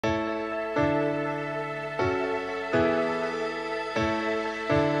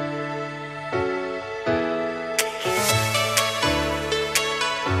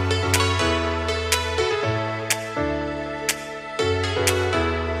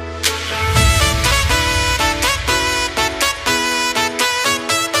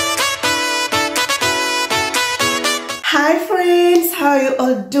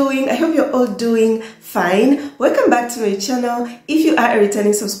all doing? I hope you're all doing fine. Welcome back to my channel. If you are a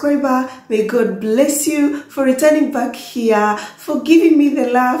returning subscriber, may God bless you for returning back here, for giving me the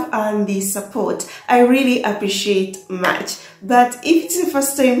love and the support. I really appreciate much. But if it's the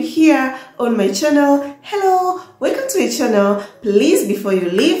first time here on my channel, hello, welcome to my channel. Please, before you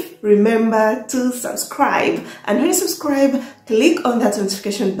leave, remember to subscribe. And when you subscribe, click on that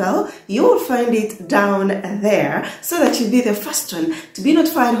notification bell. You will find it down there so that you'll be the first one to be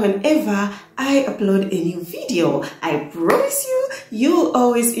notified whenever I upload a new video. I promise you'll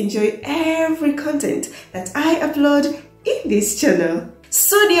always enjoy every content that I upload in this channel.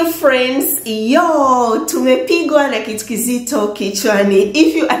 So dear friends, tumepigwa na kitu kizito kichwani.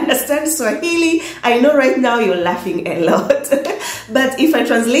 If you understand Swahili, I know right now you're laughing a lot. But if I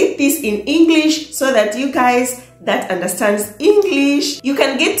translate this in English so that you guys that understands English, you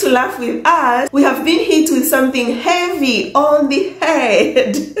can get to laugh with us. We have been hit with something heavy on the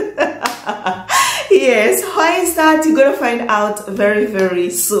head. Yes, why is that? You're gonna find out very, very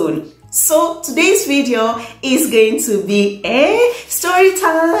soon. So today's video is going to be a story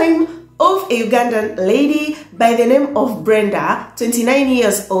time of a Ugandan lady by the name of Brenda, 29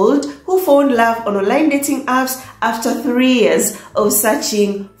 years old, who found love on online dating apps after 3 years of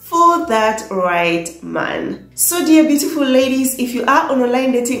searching for that right man. So dear beautiful ladies, if you are on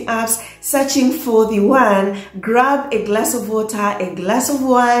online dating apps searching for the one, grab a glass of water, a glass of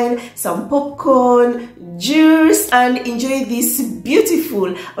wine, some popcorn, juice, and enjoy this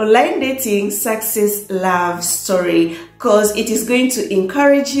beautiful online dating success love story, because it is going to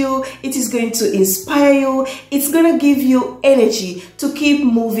encourage you, it is going to inspire you, it's going to give you energy to keep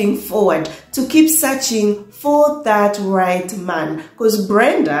moving forward, to keep searching for that right man, because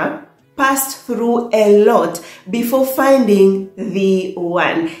Brenda passed through a lot before finding the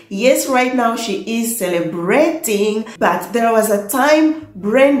one. Yes, right now she is celebrating, but there was a time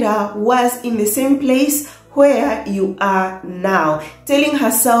Brenda was in the same place where you are now, telling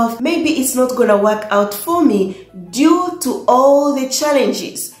herself maybe it's not gonna work out for me due to all the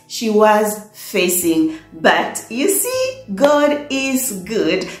challenges she was facing. But you see, God is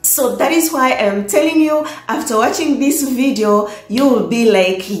good. So that is why I'm telling you, after watching this video, you will be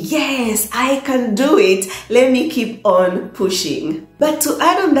like, yes, I can do it. Let me keep on pushing. But to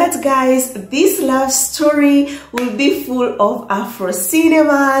add on that, guys, this love story will be full of Afro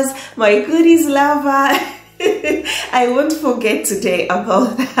cinemas, my goodies lover. I won't forget today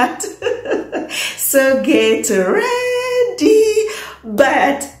about that. So get ready.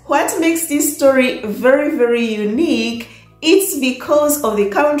 But what makes this story very, very unique, it's because of the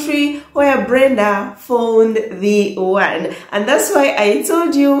country where Brenda found the one. And that's why I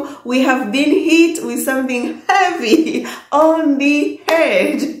told you we have been hit with something heavy on the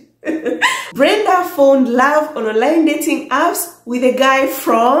head. Brenda found love on online dating apps with a guy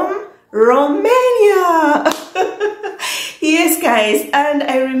from Romania. Yes guys, and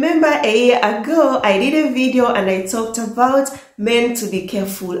I remember a year ago I did a video and I talked about men to be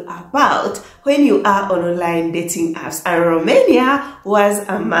careful about when you are on online dating apps, and Romania was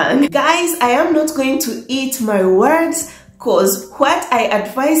among. Guys, I am not going to eat my words, because what I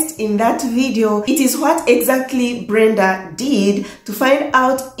advised in that video, it is what exactly Brenda did to find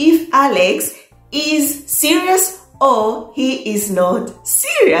out if Alex is serious or he is not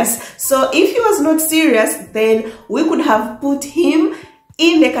serious. So if he was not serious, then we could have put him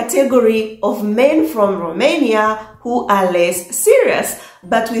in the category of men from Romania who are less serious.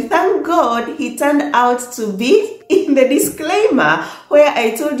 But we thank God he turned out to be in the disclaimer where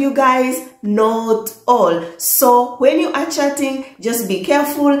I told you guys, not all. So when you are chatting, just be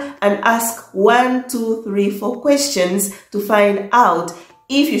careful and ask 1, 2, 3, 4 questions to find out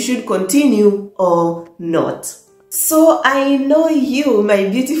if you should continue or not. So I know you, my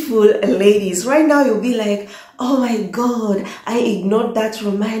beautiful ladies, right now you'll be like, oh my God, I ignored that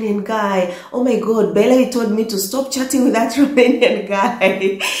Romanian guy. Oh my God, Bella told me to stop chatting with that Romanian guy.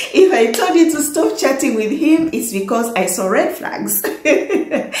 If I told you to stop chatting with him, it's because I saw red flags.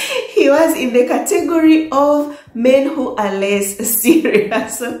 He was in the category of men who are less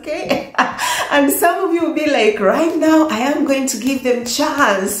serious, okay? And some of you will be like, right now I am going to give them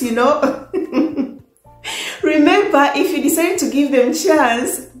chance, you know? Remember, if you decide to give them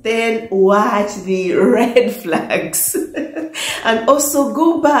chance, then watch the red flags. And also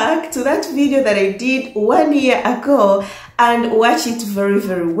go back to that video that I did 1 year ago and watch it very,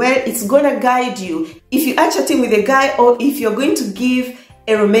 very well. It's gonna guide you if you are chatting with a guy or if you're going to give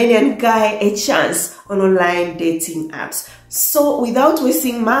a Romanian guy a chance on online dating apps. So without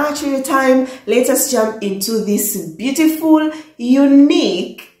wasting much of your time, let us jump into this beautiful,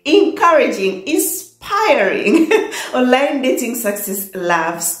 unique, encouraging, inspiring inspiring online dating success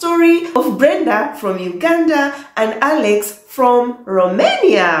love story of Brenda from Uganda and Alex from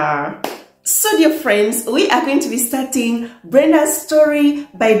Romania. So dear friends, we are going to be starting Brenda's story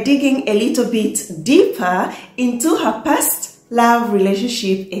by digging a little bit deeper into her past love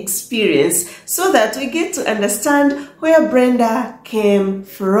relationship experience so that we get to understand where Brenda came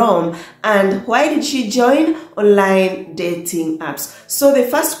from and why did she join online dating apps. So the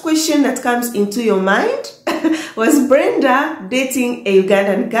first question that comes into your mind, was Brenda dating a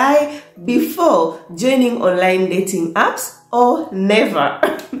Ugandan guy before joining online dating apps or never?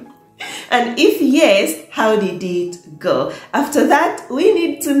 And if yes, how did it go? After that, we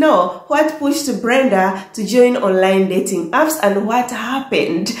need to know what pushed Brenda to join online dating apps and what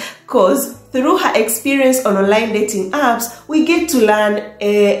happened. Because through her experience on online dating apps, we get to learn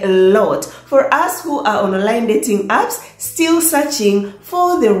a lot. For us who are on online dating apps, still searching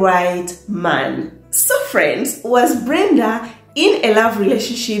for the right man. So friends, was Brenda in a love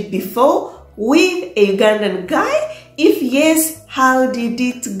relationship before with a Ugandan guy? If yes, how did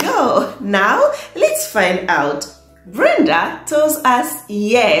it go? Now, let's find out. Brenda tells us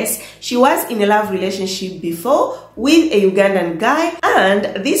yes, she was in a love relationship before with a Ugandan guy,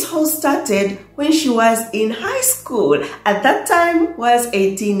 and this whole started when she was in high school. At that time, was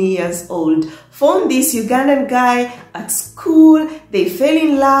 18 years old. Found this Ugandan guy at school, they fell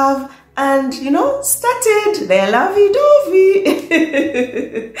in love, and started their lovey-dovey.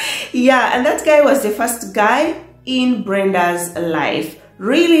 Yeah, and that guy was the first guy in Brenda's life.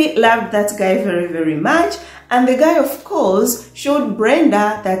 Really loved that guy very, very much. And the guy, of course, showed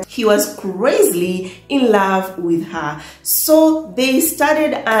Brenda that he was crazily in love with her. So they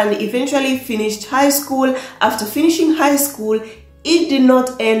started and eventually finished high school. After finishing high school, it did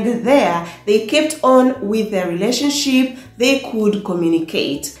not end there. They kept on with their relationship. They could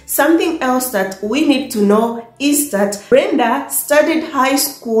communicate. Something else that we need to know is that Brenda studied high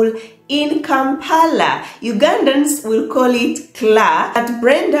school in Kampala. Ugandans will call it Kla. But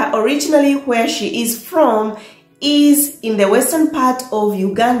Brenda, originally where she is from, is in the western part of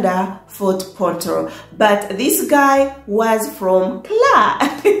Uganda, Fort Portal. But this guy was from Kla.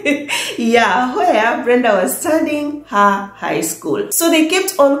 Yeah, where Brenda was studying her high school. So they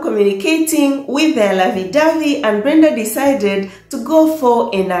kept on communicating with their lovey-dovey, and Brenda decided to go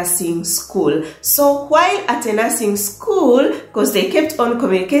for a nursing school. So while at a nursing school, because they kept on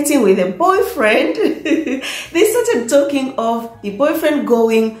communicating with a boyfriend, they started talking of the boyfriend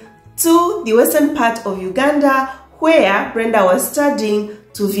going to the western part of Uganda where Brenda was studying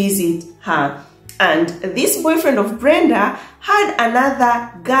to visit her. And this boyfriend of Brenda had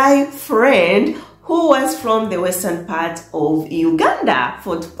another guy friend who was from the western part of Uganda,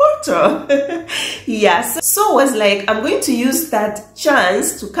 Fort Portal. Yes, so was like, I'm going to use that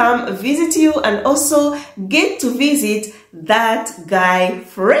chance to come visit you and also get to visit that guy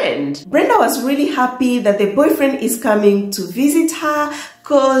friend. Brenda was really happy that the boyfriend is coming to visit her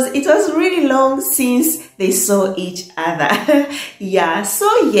because it was really long since they saw each other. Yeah,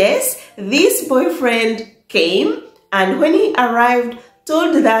 so yes, this boyfriend came, and when he arrived,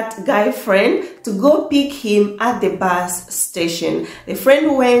 told that guy friend to go pick him at the bus station. The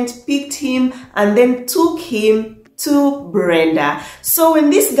friend went, picked him, and then took him to Brenda. So when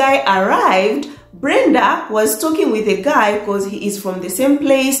this guy arrived, Brenda was talking with a guy because he is from the same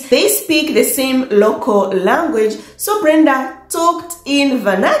place. They speak the same local language. So Brenda talked in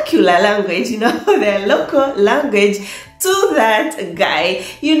vernacular language, their local language, to that guy.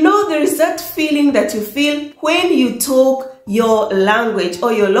 There is that feeling that you feel when you talk your language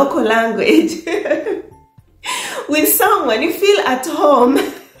or your local language with someone, you feel at home.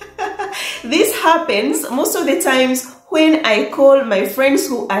 This happens most of the times when I call my friends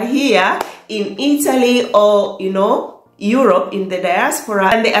who are here in Italy or, Europe in the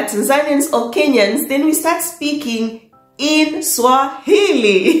diaspora, and they are Tanzanians or Kenyans, then we start speaking in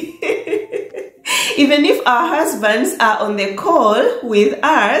Swahili. Even if our husbands are on the call with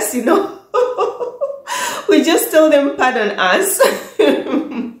us, we just tell them, pardon us.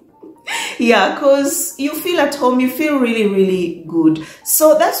 Yeah, because you feel at home, you feel really, really good.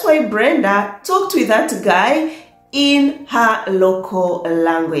 So that's why Brenda talked with that guy in her local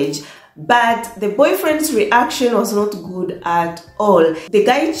language. But the boyfriend's reaction was not good at all. The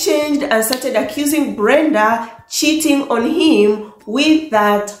guy changed and started accusing Brenda cheating on him with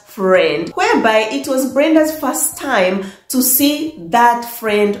that friend, whereby it was Brenda's first time to see that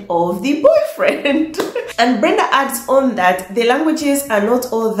friend of the boyfriend. And Brenda adds on that the languages are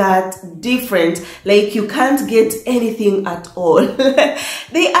not all that different, like you can't get anything at all.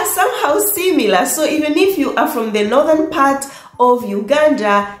 They are somehow similar. So even if you are from the northern part of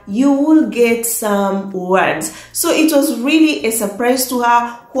Uganda, you will get some words. So it was really a surprise to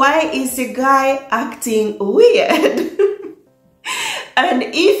her. Why is the guy acting weird? And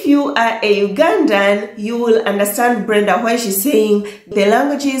if you are a Ugandan, you will understand Brenda why she's saying the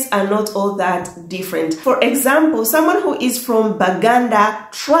languages are not all that different. For example, someone who is from Baganda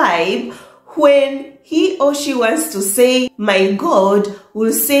tribe, when he or she wants to say my God,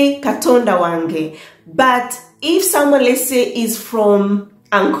 will say Katonda wange. But if someone, let's say, is from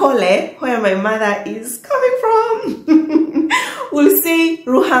Ankole, where my mother is coming from, will say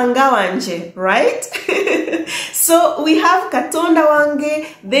Ruhanga wanje, right? So we have Katonda wange,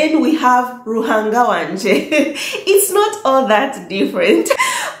 then we have Ruhanga wanje. It's not all that different.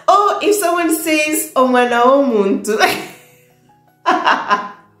 Or if someone says Omwana omuntu,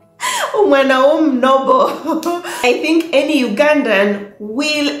 noble, I think any Ugandan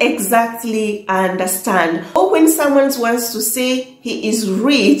will exactly understand. Or when someone wants to say he is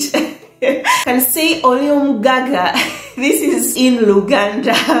rich, can say Olium Gaga. This is in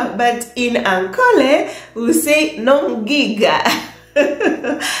Luganda, but in Ankole, we'll say Nom Giga.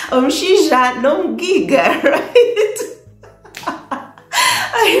 Omshisha Nom Giga, right?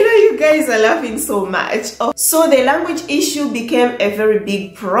 I know you guys are laughing so much. So the language issue became a very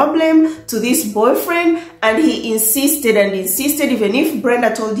big problem to this boyfriend, and he insisted and insisted, even if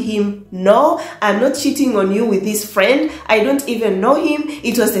Brenda told him, no, I'm not cheating on you with this friend, I don't even know him,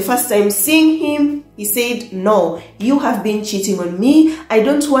 it was the first time seeing him. He said, no, you have been cheating on me, I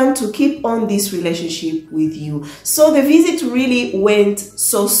don't want to keep on this relationship with you. So the visit really went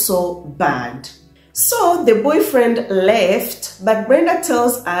so bad. So the boyfriend left, but Brenda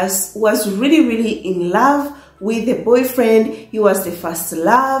tells us was really in love with the boyfriend. He was the first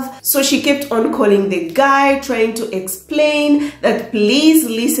love. So she kept on calling the guy, trying to explain that please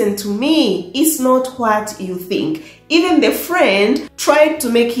listen to me, it's not what you think. Even the friend tried to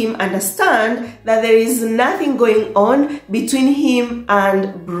make him understand that there is nothing going on between him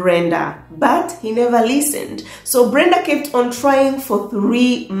and Brenda, but he never listened. So Brenda kept on trying for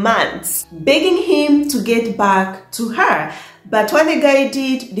 3 months, begging him to get back to her. But what the guy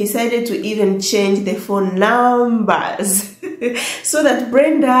did, decided to even change the phone numbers so that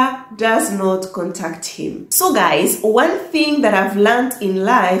Brenda does not contact him. So guys, one thing that I've learned in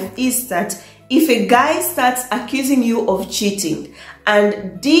life is that if a guy starts accusing you of cheating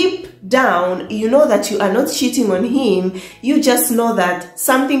and deep down you know that you are not cheating on him, you just know that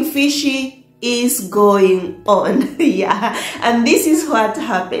something fishy is going on. Yeah, and this is what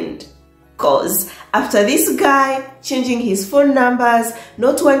happened. Because after this guy changing his phone numbers,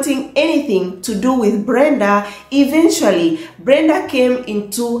 not wanting anything to do with Brenda, eventually Brenda came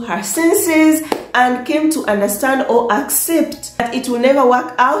into her senses and came to understand or accept that it will never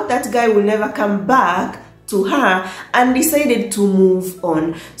work out, that guy will never come back to her, and decided to move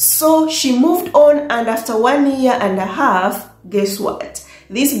on. So she moved on, and after 1.5 years, guess what?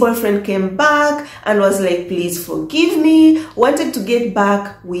 This boyfriend came back and was like, please forgive me, wanted to get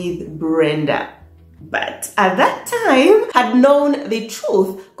back with Brenda. But at that time, had known the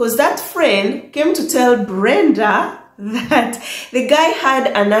truth, because that friend came to tell Brenda that the guy had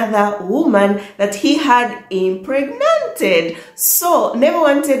another woman that he had impregnated. So never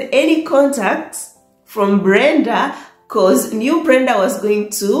wanted any contact from Brenda, because knew Brenda was going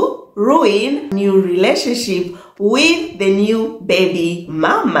to ruin new relationship with the new baby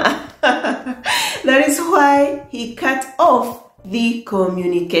mama. That is why he cut off the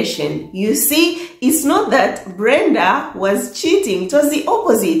communication. You see, it's not that Brenda was cheating, it was the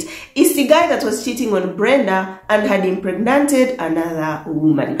opposite. It's the guy that was cheating on Brenda and had impregnated another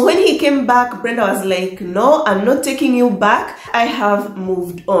woman. When he came back, Brenda was like, no, I'm not taking you back, I have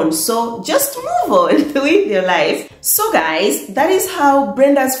moved on, so just move on with your life. So guys, that is how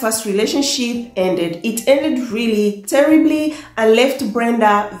Brenda's first relationship ended. It ended really terribly and left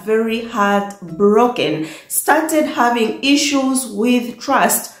Brenda very heartbroken. Started having issues with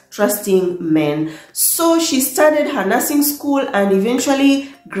trusting men. So she started her nursing school and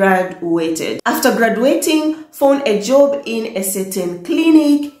eventually graduated. After graduating, found a job in a certain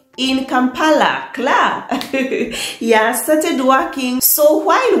clinic in Kampala. Yeah, started working. So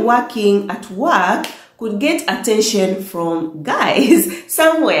while working at work, could get attention from guys.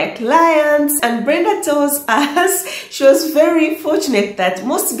 Some were clients, and Brenda tells us she was very fortunate that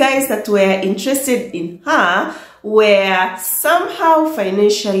most guys that were interested in her were somehow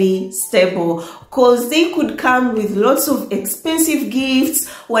financially stable, because they could come with lots of expensive gifts,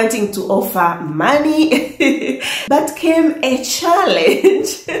 wanting to offer money. But came a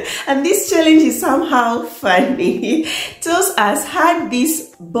challenge, and this challenge is somehow funny. Tells us had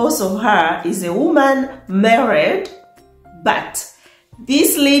this boss of her is a woman married, But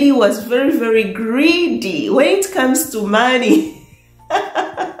this lady was very, very greedy when it comes to money.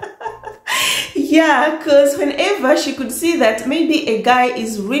 Yeah, because whenever she could see that maybe a guy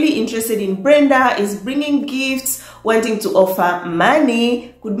is really interested in Brenda, is bringing gifts, wanting to offer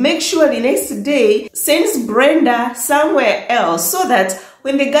money, could make sure the next day sends Brenda somewhere else, so that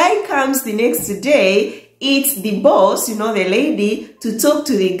when the guy comes the next day, it's the boss, you know, the lady, to talk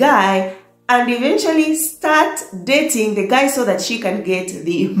to the guy and eventually start dating the guy so that she can get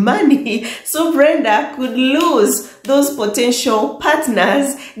the money. So Brenda could lose those potential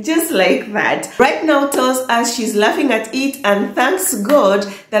partners just like that. Right now tells us she's laughing at it and thanks God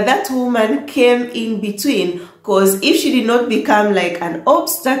that that woman came in between, because if she did not become like an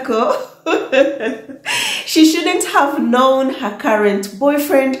obstacle, she shouldn't have known her current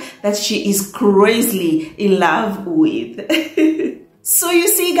boyfriend that she is crazily in love with. So you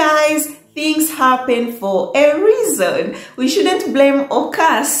see, guys, things happen for a reason. We shouldn't blame or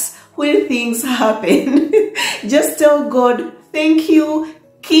curse when things happen. Just tell God, thank you,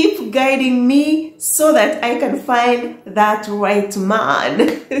 keep guiding me so that I can find that right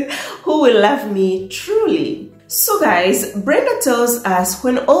man who will love me truly. So guys, Brenda tells us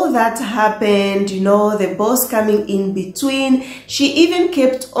when all that happened, you know, the boss coming in between, she even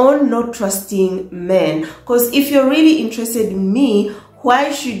kept on not trusting men. Because if you're really interested in me,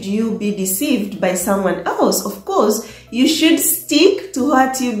 why should you be deceived by someone else? Of course, you should stick to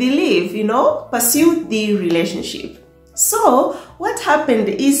what you believe, you know, pursue the relationship. So what happened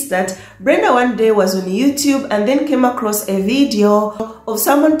is that Brenda one day was on YouTube and then came across a video of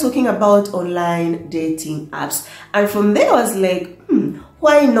someone talking about online dating apps. And from there I was like,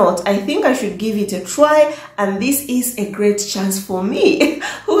 why not? I think I should give it a try, and this is a great chance for me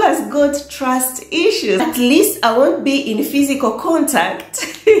who has got trust issues. At least I won't be in physical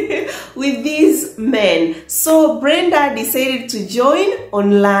contact with these men. So Brenda decided to join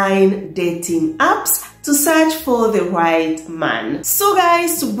online dating apps to search for the right man. So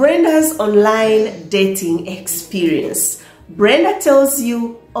guys, to Brenda's online dating experience, Brenda tells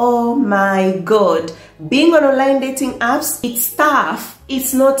you, oh my God, being on online dating apps, it's tough.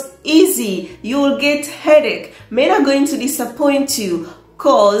 It's not easy. You will get headache. Men are going to disappoint you,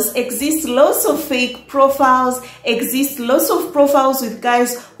 because exist lots of fake profiles, exist lots of profiles with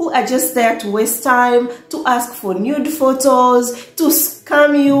guys who are just there to waste time, to ask for nude photos, to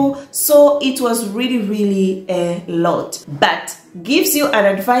scam you. So it was really a lot. But gives you an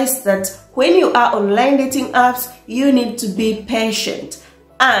advice that when you are online dating apps, you need to be patient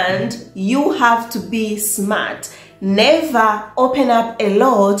and you have to be smart. Never open up a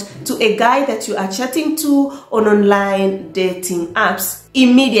lot to a guy that you are chatting to on online dating apps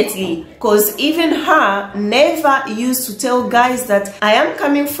immediately, because even her never used to tell guys that I am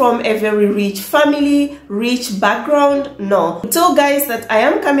coming from a very rich family, rich background. No, tell guys that I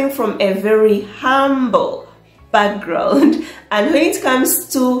am coming from a very humble background. And when it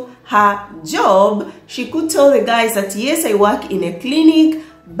comes to her job, she could tell the guys that yes, I work in a clinic,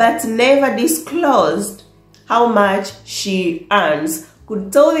 but never disclosed how much she earns.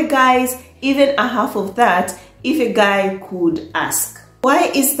 Could tell the guys even a half of that if a guy could ask. Why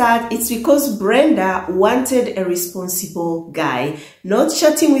is that? It's because Brenda wanted a responsible guy, not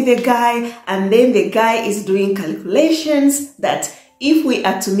chatting with a guy and then the guy is doing calculations that if we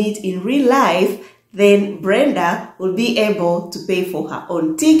are to meet in real life, then Brenda will be able to pay for her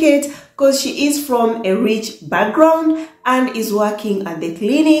own ticket because she is from a rich background and is working at the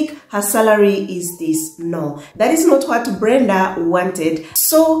clinic. Her salary is this. No, that is not what Brenda wanted.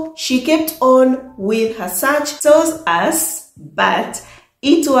 So she kept on with her search, tells us, but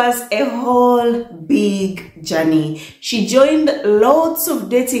it was a whole big journey. She joined lots of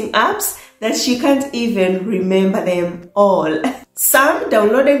dating apps that she can't even remember them all. Some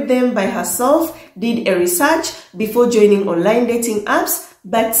downloaded them by herself, did a research before joining online dating apps,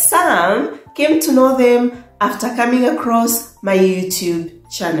 but some came to know them after coming across my YouTube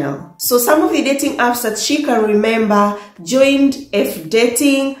channel. So some of the dating apps that she can remember joined F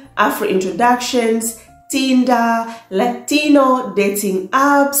Dating, Afro Introductions, Tinder, Latino dating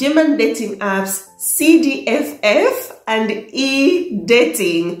apps, German dating apps, CDFF, and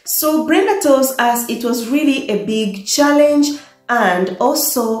E-Dating. So Brenda tells us it was really a big challenge and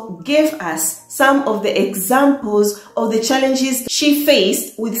also gave us some of the examples of the challenges she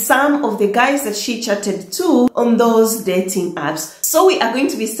faced with some of the guys that she chatted to on those dating apps. So we are going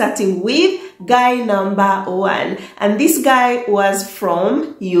to be starting with guy number 1, and this guy was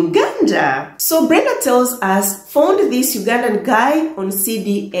from Uganda. So Brenda tells us found this Ugandan guy on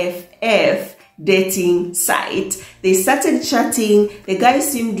CDFF, dating site. They started chatting. The guy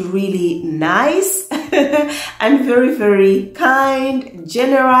seemed really nice and very, very kind,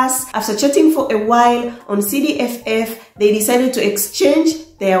 generous. After chatting for a while on CDFF, they decided to exchange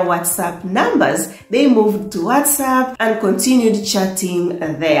their WhatsApp numbers. They moved to WhatsApp and continued chatting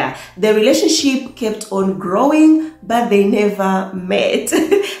there. The relationship kept on growing, but they never met.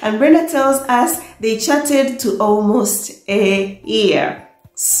 And Brenda tells us they chatted to almost a year.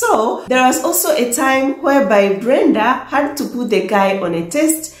 So there was also a time whereby Brenda had to put the guy on a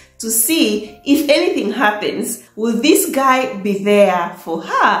test to see if anything happens, will this guy be there for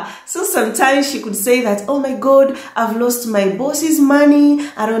her? So sometimes she could say that, oh my God, I've lost my boss's money,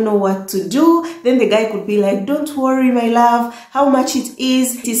 I don't know what to do. Then the guy could be like, don't worry, my love, how much it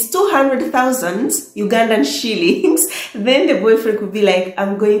is? It is 200,000 Ugandan shillings. Then the boyfriend could be like,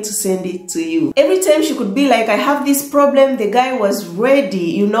 I'm going to send it to you. Every time she could be like, I have this problem, the guy was ready,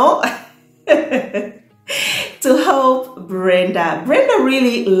 you know, to help Brenda. Brenda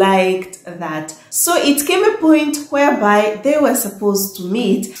really liked that. So it came a point whereby they were supposed to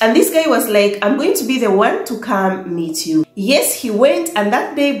meet, and this guy was like, I'm going to be the one to come meet you. Yes, he went, and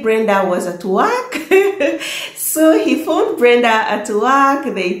that day Brenda was at work. So he phoned Brenda at work.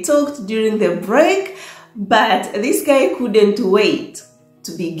 They talked during the break, but this guy couldn't wait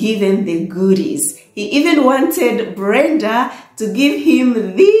to be given the goodies. He even wanted Brenda to give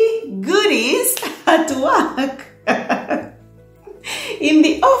him the goodies at work. In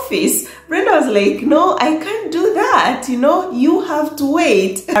the office, Brenda was like, no, I can't do that, you know, you have to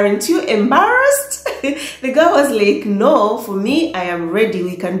wait. Aren't you embarrassed? The guy was like, no, for me, I am ready,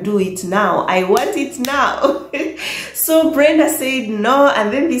 we can do it now, I want it now. So Brenda said no,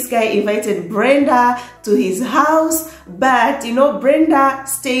 and then this guy invited Brenda to his house. But you know, Brenda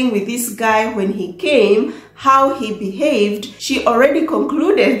staying with this guy, when he came, how he behaved, she already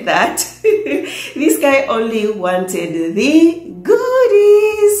concluded that this guy only wanted the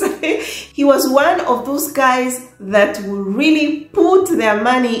goodies. He was one of those guys that will really put their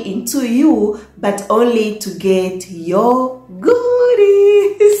money into you, but only to get your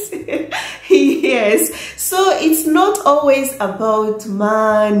goodies. Yes, so it's not always about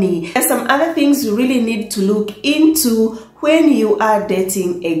money. There's some other things you really need to look into when you are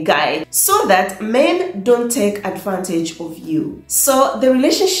dating a guy, so that men don't take advantage of you. So the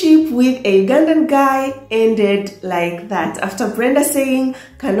relationship with a Ugandan guy ended like that, after Brenda saying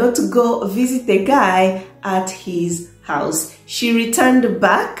cannot go visit the guy at his house. She returned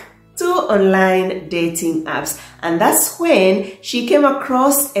back to online dating apps, and that's when she came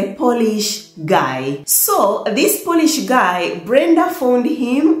across a Polish guy. So this Polish guy, Brenda found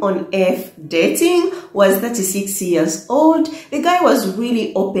him on F Dating, was 36 years old. The guy was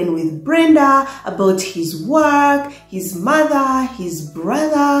really open with Brenda about his work, his mother, his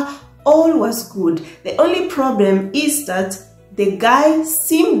brother, all was good. The only problem is that the guy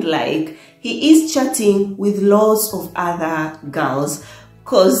seemed like he is chatting with lots of other girls,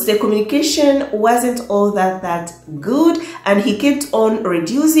 because the communication wasn't all that good, and he kept on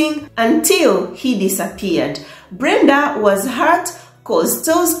reducing until he disappeared. Brenda was hurt, because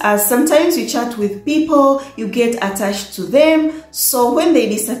tells us sometimes you chat with people, you get attached to them, so when they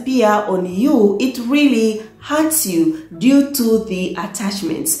disappear on you, it really hurts you due to the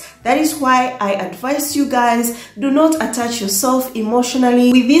attachments. That is why I advise you guys, do not attach yourself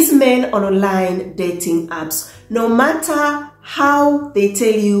emotionally with these men on online dating apps. No matter how they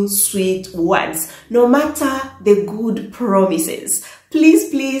tell you sweet words, no matter the good promises.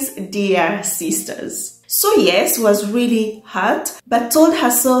 Please, dear sisters. So yes, was really hurt, but told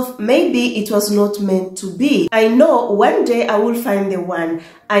herself maybe it was not meant to be. I know one day I will find the one.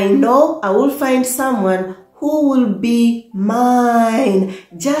 I know I will find someone who will be mine,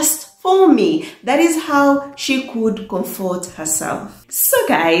 just for me. That is how she could comfort herself. So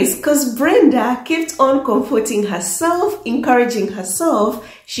guys, because Brenda kept on comforting herself, encouraging herself,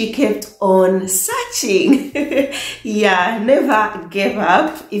 she kept on searching. Yeah, never gave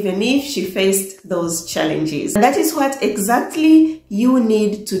up, even if she faced those challenges. And that is what exactly you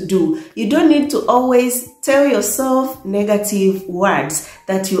need to do. You don't need to always tell yourself negative words,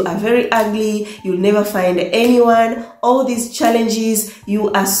 that you are very ugly, you'll never find anyone, all these challenges, you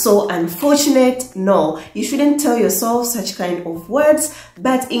are so unfortunate. No, you shouldn't tell yourself such kind of words,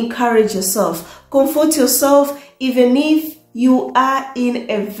 but encourage yourself, comfort yourself, even if you are in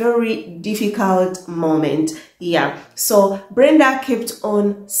a very difficult moment. Yeah, so Brenda kept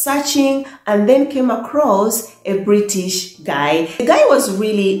on searching and then came across a British guy. The guy was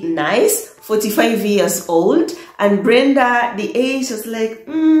really nice, 45 years old, and Brenda, the age was like,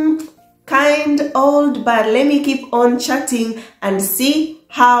 kind old, but let me keep on chatting and see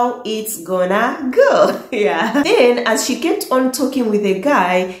how it's gonna go. Yeah. Then as she kept on talking with the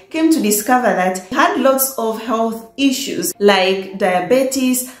guy, came to discover that he had lots of health issues like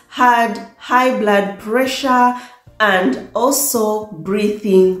diabetes, had high blood pressure, and also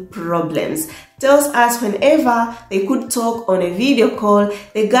breathing problems. Tells us whenever they could talk on a video call,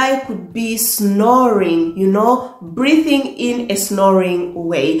 the guy could be snoring, you know, breathing in a snoring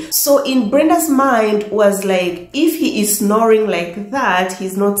way. So in Brenda's mind was like, if he is snoring like that,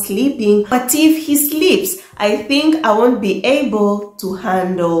 he's not sleeping. But if he sleeps, I think I won't be able to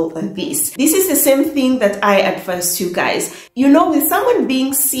handle this. This is the same thing that I advise you guys. You know, with someone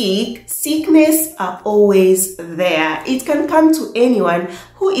being sick, sickness are always there. It can come to anyone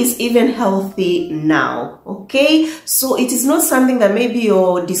who is even healthy now, okay? So it is not something that maybe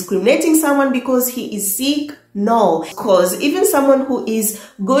you're discriminating someone because he is sick. No, because even someone who is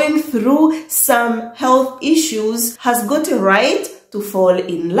going through some health issues has got a right to fall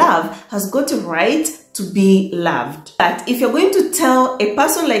in love, has got a right to be loved. But if you're going to tell a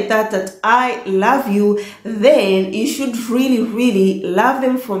person like that I love you, then you should really love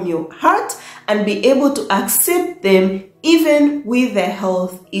them from your heart and be able to accept them even with their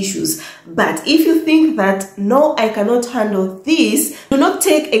health issues. But if you think that, no, I cannot handle this, do not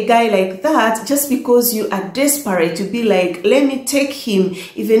take a guy like that just because you are desperate to be like, let me take him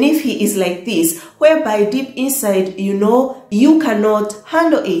even if he is like this, whereby deep inside, you know, you cannot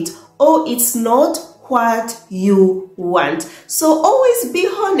handle it, or it's not what you want. So always be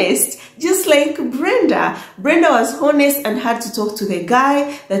honest, just like Brenda. Brenda was honest and had to talk to the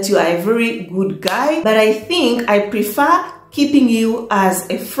guy that you are a very good guy, but I think I prefer keeping you as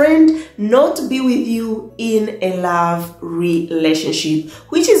a friend, not to be with you in a love relationship,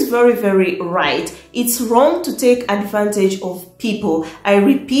 which is very right. It's wrong to take advantage of people. I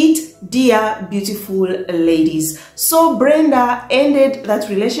repeat, dear beautiful ladies. So Brenda ended that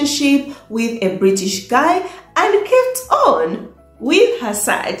relationship with a British guy and kept on with her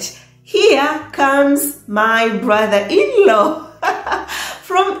search. Here comes my brother-in-law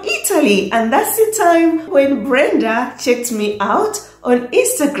from Italy, and that's the time when Brenda checked me out on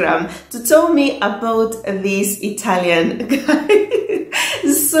Instagram to tell me about this Italian guy.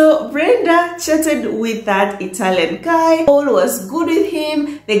 So Brenda chatted with that Italian guy. All was good with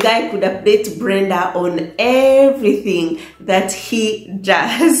him. The guy could update Brenda on everything that he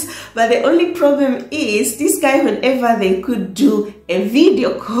does. But the only problem is this guy, whenever they could do a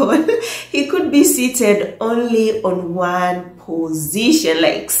video call, he could be seated only on one position,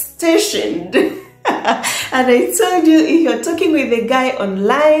 like stationed. And I told you, if you're talking with a guy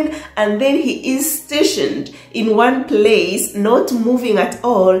online and then he is stationed in one place, not moving at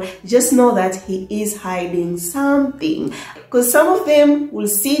all, just know that he is hiding something. Because some of them will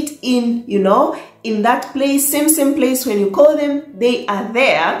sit in, you know, in that place, same place. When you call them, they are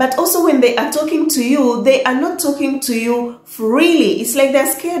there. But also when they are talking to you, they are not talking to you freely. It's like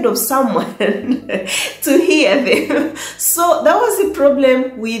they're scared of someone to hear them. So that was the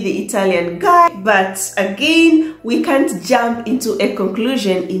problem with the Italian guy. But again, we can't jump into a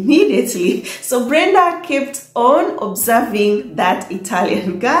conclusion immediately. So Brenda kept on observing that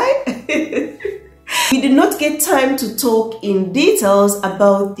Italian guy. We did not get time to talk in details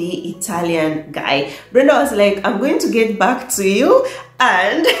about the Italian guy. Brenda was like, I'm going to get back to you,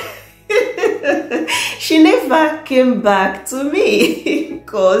 and she never came back to me.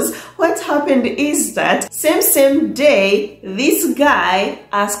 Because what happened is that same day, this guy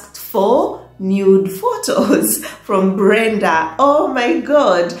asked for nude photos from Brenda. Oh my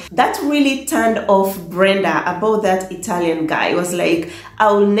god, that really turned off Brenda about that Italian guy. It was like,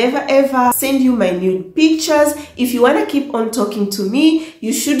 I will never ever send you my nude pictures. If you want to keep on talking to me,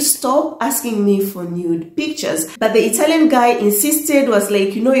 you should stop asking me for nude pictures. But the Italian guy insisted, was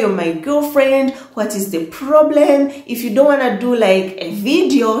like, you know, you're my girlfriend, what is the problem? If you don't want to do like a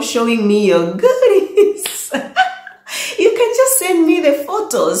video showing me your goodies, you can just send me the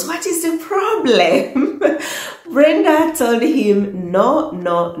photos. What is the problem? Brenda told him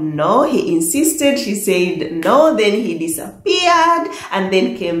no. He insisted. She said no. Then he disappeared and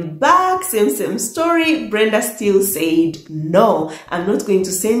then came back. Same story. Brenda still said no. I'm not going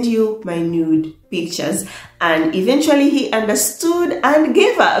to send you my nude pictures. And eventually he understood and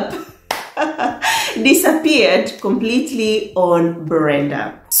gave up. Disappeared completely on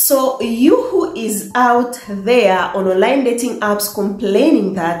Brenda. So you who is out there on online dating apps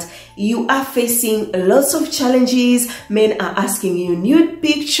complaining that you are facing lots of challenges, men are asking you nude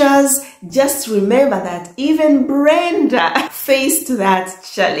pictures, just remember that even Brenda faced that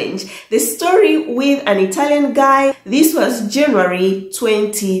challenge. The story with an Italian guy, this was January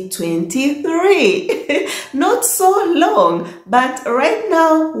 2023. Not so long, but right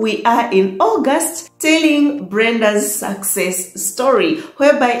now we are in August, telling Brenda's success story,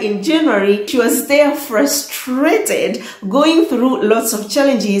 whereby in January she was there frustrated, going through lots of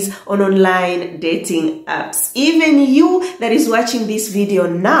challenges on online dating apps. Even you that is watching this video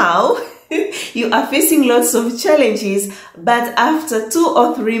now, you are facing lots of challenges, but after 2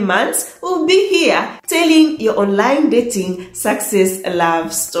 or 3 months, we'll be here telling your online dating success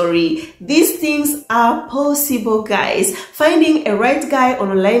love story. These things are possible, guys. Finding a right guy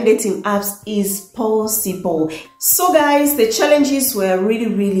on online dating apps is possible. So guys, the challenges were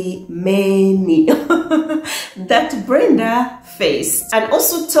really many that Brenda faced, and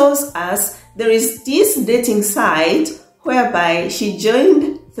also tells us there is this dating site whereby she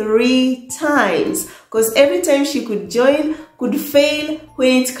joined 3 times, because every time she could join could fail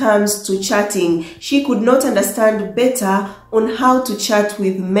when it comes to chatting. She could not understand better on how to chat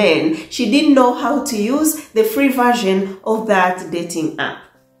with men. She didn't know how to use the free version of that dating app.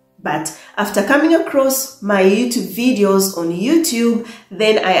 But after coming across my YouTube videos on YouTube,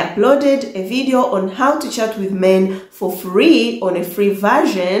 then I uploaded a video on how to chat with men for free on a free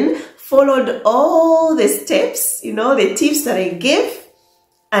version, followed all the steps, the tips that I gave,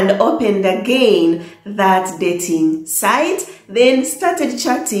 and opened again that dating site, then started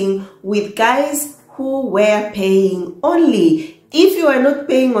chatting with guys who were paying only. If you are not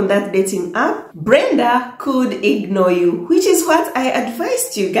paying on that dating app, Brenda could ignore you, which is what I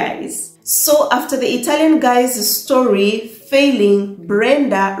advised you guys. So after the Italian guy's story failing,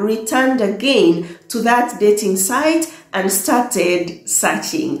 Brenda returned again to that dating site and started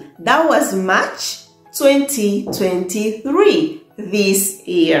searching. That was March 2023. This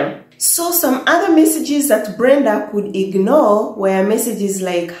year. So some other messages that Brenda could ignore were messages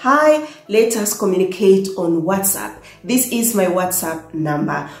like, "Hi, let us communicate on WhatsApp. This is my WhatsApp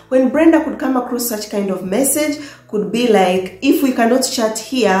number." When Brenda could come across such kind of message, could be like, "If we cannot chat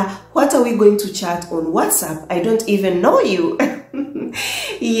here, what are we going to chat on WhatsApp? I don't even know you."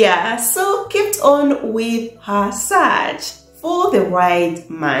 Yeah, so kept on with her search for the right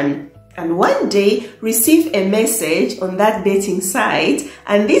man. And one day received a message on that dating site,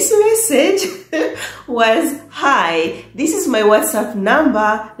 and this message was, "Hi, this is my WhatsApp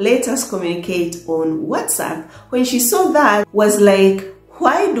number, let us communicate on WhatsApp." When she saw that, was like,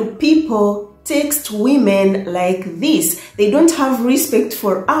 why do people text women like this? They don't have respect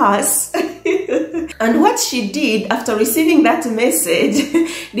for us. And what she did after receiving that message,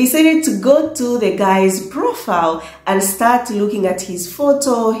 decided to go to the guy's profile and start looking at his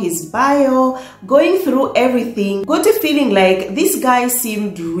photo, his bio, going through everything. Got a feeling like this guy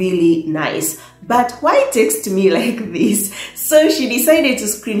seemed really nice, but why text me like this? So she decided to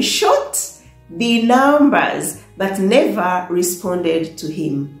screenshot the numbers, but never responded to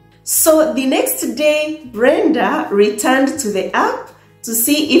him. So the next day, Brenda returned to the app to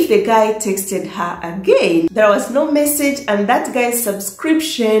see if the guy texted her again. There was no message, and that guy's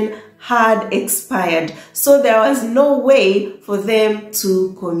subscription had expired, so there was no way for them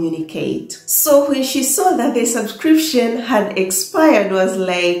to communicate. So when she saw that the subscription had expired, was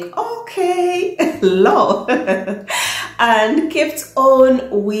like, okay, lol, and kept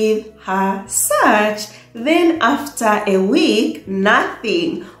on with her search. Then after a week,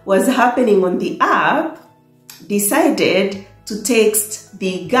 nothing was happening on the app, decided to text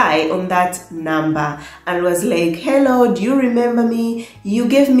the guy on that number and was like, "Hello, do you remember me? You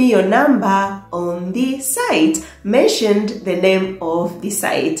gave me your number on the site," mentioned the name of the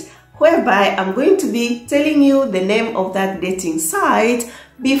site, whereby I'm going to be telling you the name of that dating site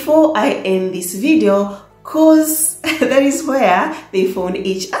before I end this video, because that is where they found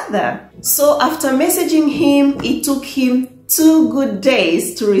each other. So after messaging him, it took him 2 good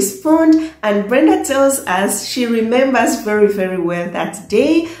days to respond, and Brenda tells us she remembers very well that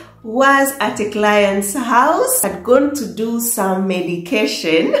day, was at a client's house, had gone to do some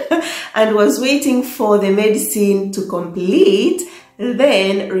medication and was waiting for the medicine to complete,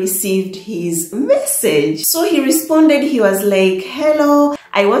 then received his message. So he responded, he was like, "Hello,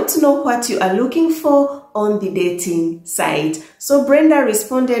 I want to know what you are looking for on the dating site. So Brenda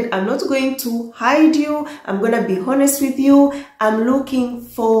responded, I'm not going to hide you. I'm going to be honest with you. I'm looking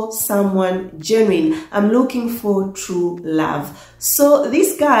for someone genuine. I'm looking for true love. So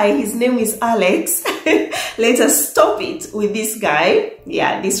this guy, his name is Alex. Let us stop it with this guy.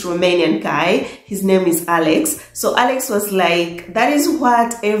 Yeah, this Romanian guy. His name is Alex. So Alex was like, that is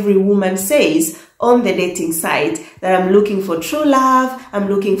what every woman says on the dating site, that I'm looking for true love, I'm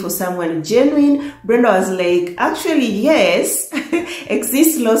looking for someone genuine. Brenda was like, actually, yes,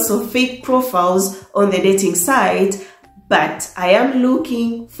 exists lots of fake profiles on the dating site, but I am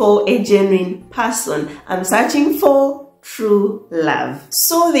looking for a genuine person. I'm searching for true love.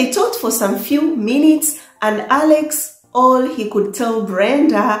 So they talked for some few minutes, and Alex, all he could tell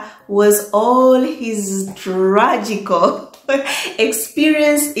Brenda was all his tragical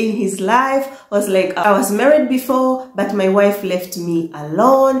experience in his life. Was like, I was married before, but my wife left me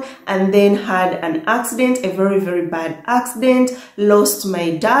alone, and then had an accident, a very, very bad accident, lost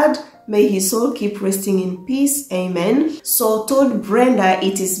my dad. May his soul keep resting in peace. Amen. So told Brenda,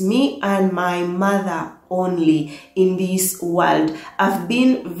 it is me and my mother only in this world. I've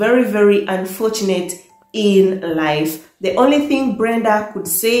been very, very unfortunate in life. The only thing Brenda could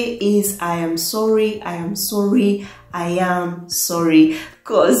say is, I am sorry, I am sorry, I am sorry.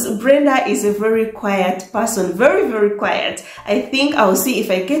 Because Brenda is a very quiet person, very, very quiet. I think I'll see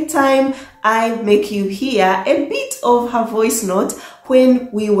if I get time, I make you hear a bit of her voice note when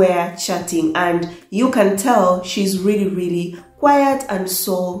we were chatting, and you can tell she's really, really quiet and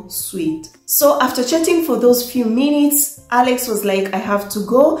so sweet. So after chatting for those few minutes, Alex was like, I have to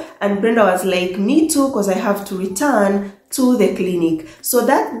go, and Brenda was like, me too, because I have to return to the clinic. So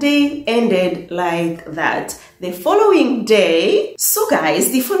that day ended like that. The following day, so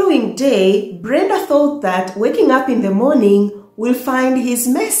guys, the following day, Brenda thought that waking up in the morning will find his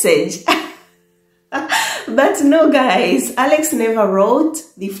message. But no, guys, Alex never wrote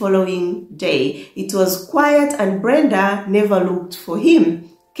the following day. It was quiet, and Brenda never looked for him.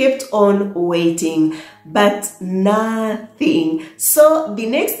 Kept on waiting, but nothing. So the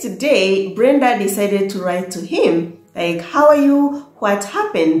next day, Brenda decided to write to him. Like, how are you? What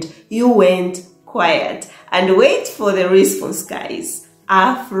happened? You went quiet. And wait for the response, guys.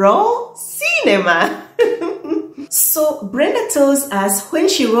 Afro Cinema. So Brenda tells us when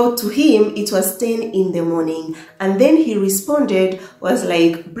she wrote to him, it was 10 in the morning. And then he responded, was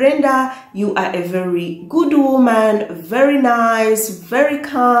like, Brenda, you are a very good woman, very nice, very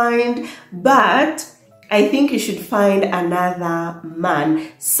kind, but I think you should find another man,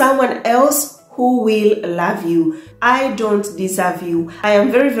 someone else who will love you. I don't deserve you. I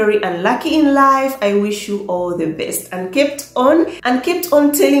am very, very unlucky in life. I wish you all the best. And kept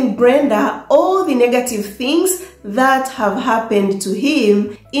on telling Brenda all the negative things that have happened to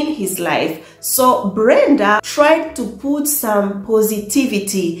him in his life. So Brenda tried to put some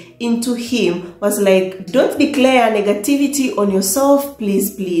positivity into him, was like, don't declare negativity on yourself,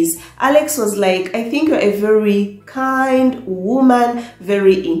 please, please. Alex was like, I think you're a very kind woman,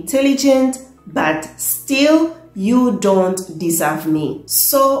 very intelligent, but still you don't deserve me.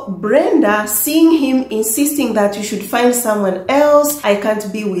 So Brenda, seeing him insisting that you should find someone else, I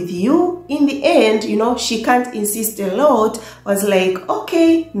can't be with you, in the end, you know, she can't insist a lot, was like,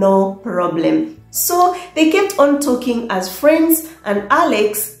 okay, no problem. So they kept on talking as friends, and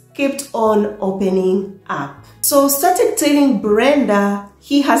Alex kept on opening up. So started telling Brenda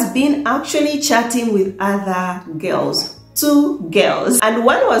he has been actually chatting with other girls. 2 girls, and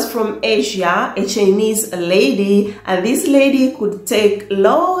one was from Asia, a Chinese lady, and this lady could take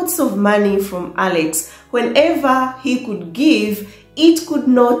lots of money from Alex. Whenever he could give, it could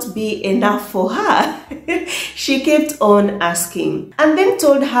not be enough for her. She kept on asking, and then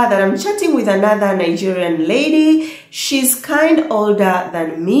told her that I'm chatting with another Nigerian lady. She's kind older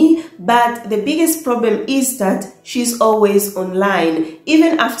than me, but the biggest problem is that she's always online,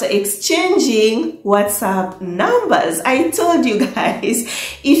 even after exchanging WhatsApp numbers. I told you guys,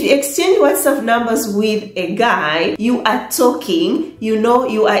 if you exchange WhatsApp numbers with a guy, you are talking, you know,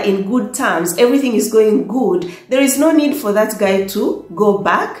 you are in good terms, everything is going good. There is no need for that guy to go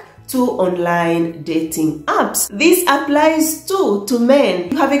back to online dating apps. This applies too to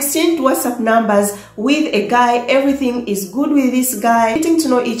men. You have exchanged WhatsApp numbers with a guy, everything is good with this guy, getting to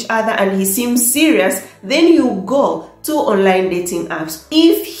know each other, and he seems serious, then you go to online dating apps.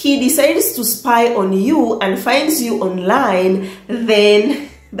 If he decides to spy on you and finds you online, then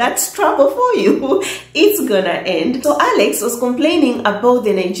that's trouble for you. It's gonna end. So Alex was complaining about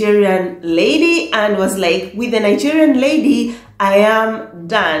the Nigerian lady and was like, with the Nigerian lady, I am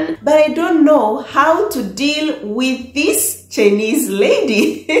done. But I don't know how to deal with this Chinese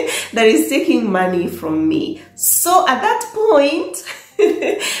lady that is taking money from me. So at that point,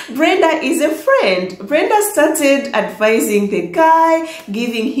 Brenda is a friend. Brenda started advising the guy,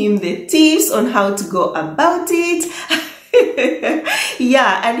 giving him the tips on how to go about it.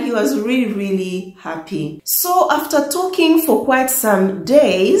 Yeah, and he was really happy. So after talking for quite some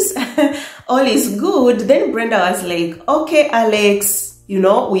days, all is good. Then Brenda was like, okay, Alex, you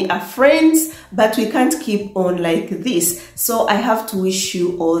know, we are friends, but we can't keep on like this. So I have to wish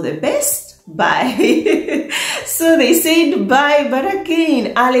you all the best. Bye. So they said bye, but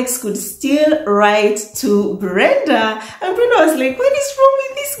again, Alex could still write to Brenda, and Brenda was like, what is wrong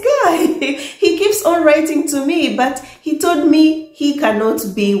with this guy? He keeps on writing to me, but he told me he cannot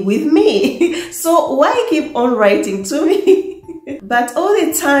be with me. So why keep on writing to me? But all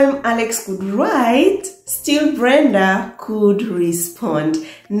the time Alex could write, still Brenda could respond,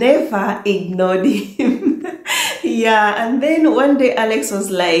 never ignored him. Yeah, and then one day Alex was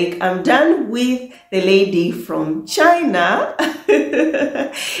like, I'm done with the lady from China.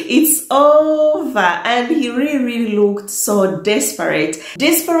 It's over. And he really looked so desperate.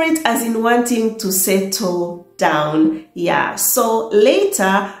 Desperate as in wanting to settle down. Yeah, so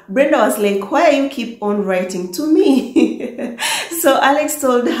later Brenda was like, why you keep on writing to me? So Alex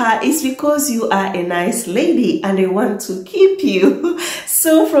told her, it's because you are a nice lady and I want to keep you.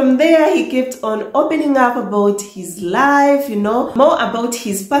 So from there he kept on opening up about his life, you know, more about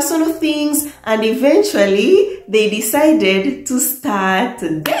his personal things, and eventually they decided to start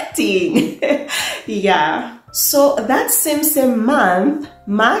dating. Yeah. So that same month,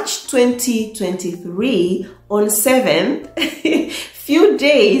 March 2023, on 7th, few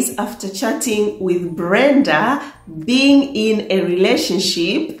days after chatting with Brenda, being in a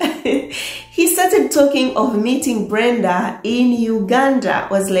relationship, he started talking of meeting Brenda in Uganda.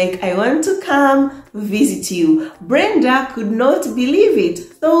 Was like, I want to come visit you. Brenda could not believe it,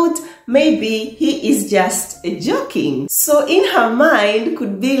 thought maybe he is just joking. So in her mind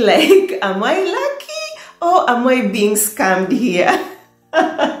could be like, am I lucky or am I being scammed here?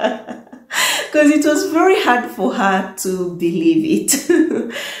 Because it was very hard for her to believe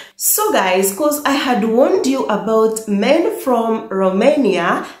it. So guys, because I had warned you about men from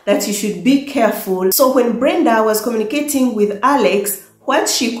Romania that you should be careful. So when Brenda was communicating with Alex, what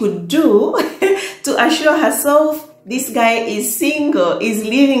she could do to assure herself this guy is single, is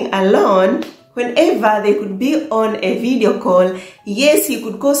living alone, whenever they could be on a video call, yes, he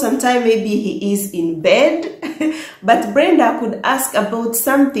could call sometime, maybe he is in bed, but Brenda could ask about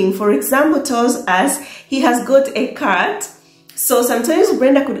something. For example, tells us he has got a cat. So sometimes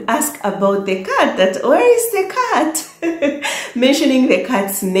Brenda could ask about the cat, that where is the cat? Mentioning the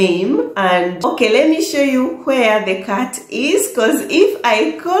cat's name, and okay, let me show you where the cat is, because if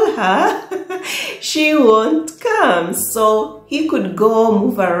I call her, she won't come. So he could go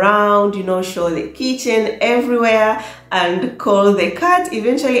move around, you know, show the kitchen everywhere and call the cat,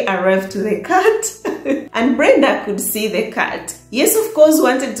 eventually arrive to the cat. And Brenda could see the cat. Yes, of course,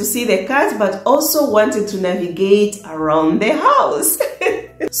 wanted to see the cat, but also wanted to navigate around the house.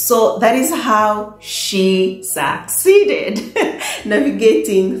 So that is how she succeeded,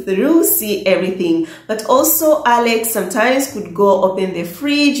 navigating through, see everything. But also Alex sometimes could go open the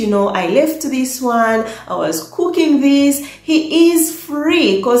fridge, you know, I left this one, I was cooking this. He is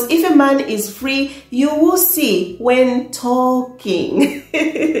free, because if a man is free, you will see when talking.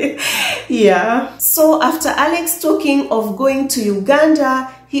 Yeah. So after Alex talking of going to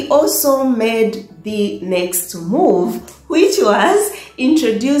Uganda, he also made the next move, which was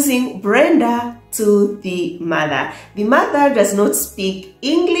introducing Brenda to the mother. The mother does not speak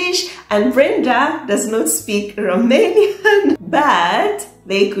English and Brenda does not speak Romanian, but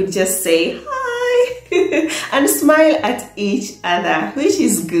they could just say hi and smile at each other, which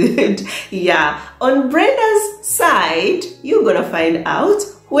is good. Yeah. On Brenda's side, you're gonna find out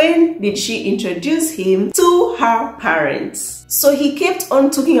when did she introduce him to her parents. So he kept on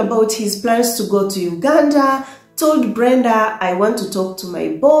talking about his plans to go to Uganda, told Brenda, I want to talk to my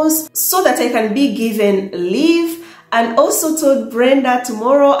boss so that I can be given leave, and also told Brenda,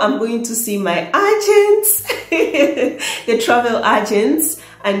 tomorrow I'm going to see my agents, the travel agents.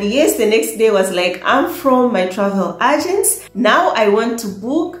 And yes, the next day was like, I'm from my travel agents. Now I want to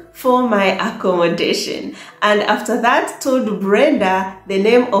book for my accommodation. And after that, told Brenda the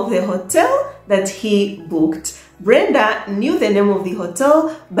name of the hotel that he booked. Brenda knew the name of the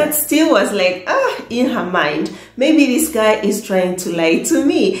hotel, but still was like, in her mind, maybe this guy is trying to lie to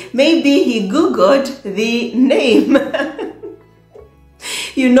me. Maybe he Googled the name.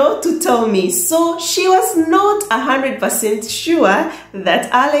 To tell me. So she was not 100% sure that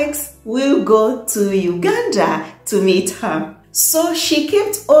Alex will go to Uganda to meet her. So she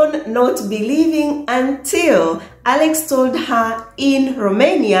kept on not believing until Alex told her in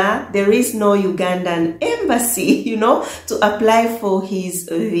Romania there is no Ugandan embassy, to apply for his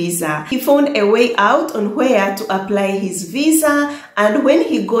visa. He found a way out on where to apply his visa, and when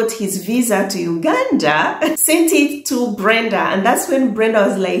he got his visa to Uganda, sent it to Brenda, and that's when Brenda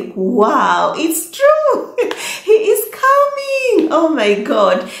was like, wow, it's true. He is coming. Oh my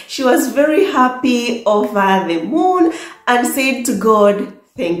God. She was very happy, over the moon, and said to God,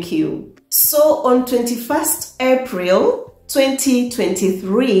 thank you. So on 21st April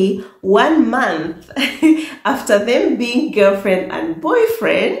 2023, 1 month after them being girlfriend and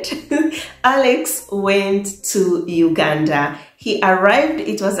boyfriend, Alex went to Uganda. He arrived,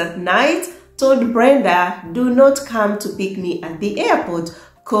 it was at night, told Brenda, do not come to pick me at the airport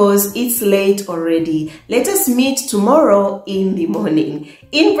because it's late already. Let us meet tomorrow in the morning.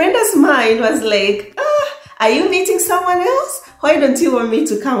 In Brenda's mind was like, are you meeting someone else? Why don't you want me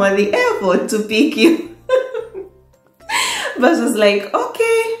to come at the airport to pick you? But was like,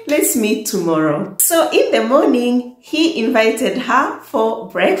 okay, let's meet tomorrow. So in the morning, he invited her for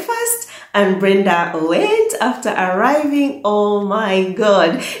breakfast, and Brenda went after arriving. Oh my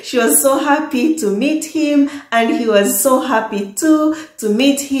God, she was so happy to meet him, and he was so happy too to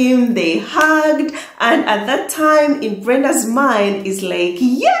meet him. They hugged, and at that time in Brenda's mind is like,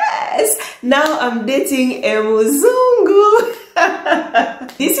 yes, now I'm dating a Muzungu.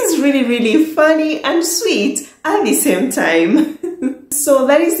 This is really, really funny and sweet at the same time. So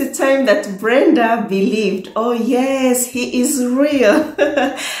that is the time that Brenda believed, oh yes, he is real.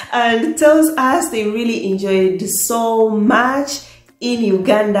 And tells us they really enjoyed so much in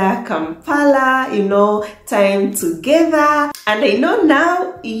Uganda, Kampala, time together. And I know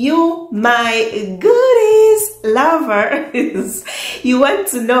now you, my goodies lovers, you want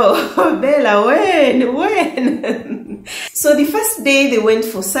to know, Bella, when? So the first day they went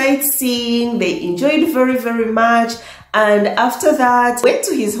for sightseeing, they enjoyed very, very much. And after that, went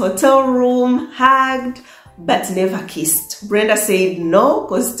to his hotel room, hugged, but never kissed. Brenda said no,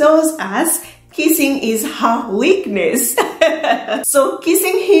 because tells us kissing is her weakness. So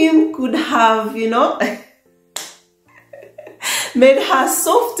kissing him could have, made her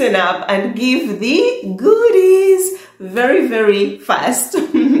soften up and give the goodies very, very fast.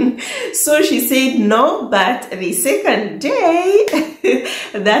 So she said no, but the second day,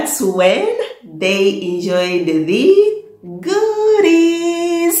 that's when they enjoyed the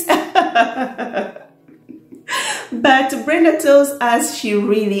goodies. But Brenda tells us she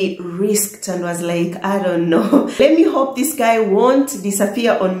really risked and was like, I don't know. Let me hope this guy won't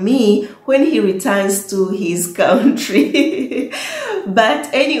disappear on me when he returns to his country.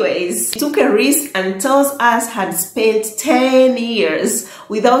 But anyways, took a risk and tells us had spent 10 years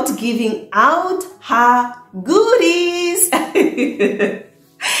without giving out her goodies.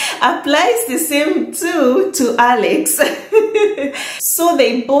 Applies the same too to Alex. So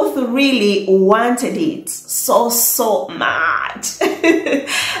they both really wanted it so much.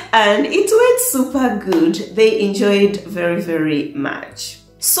 And it went super good. They enjoyed very, very much.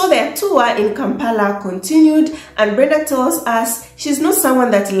 So their tour in Kampala continued, and Brenda tells us she's not someone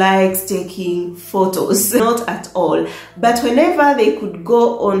that likes taking photos, not at all. But whenever they could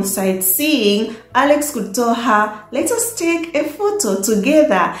go on sightseeing, Alex could tell her, let us take a photo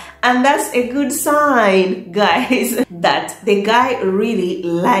together. And that's a good sign, guys, that the guy really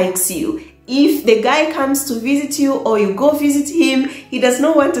likes you. If the guy comes to visit you or you go visit him, he does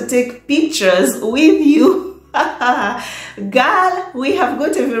not want to take pictures with you. Girl, we have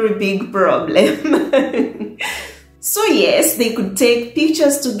got a very big problem. So yes, they could take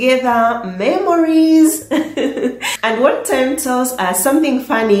pictures together, memories. And one time tells us something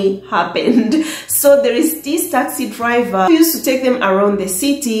funny happened. So there is this taxi driver who used to take them around the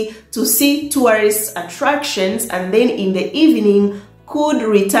city to see tourist attractions, and then in the evening could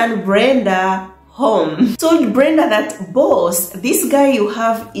return Brenda home. Told Brenda that, boss, this guy you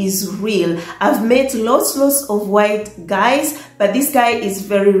have is real. I've met lots of white guys, but this guy is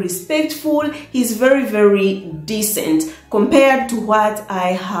very respectful. He's very, very decent compared to what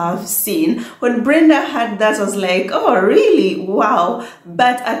I have seen. When Brenda heard that, I was like, oh, really? Wow.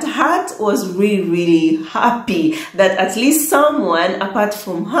 But at heart was really, really happy that at least someone apart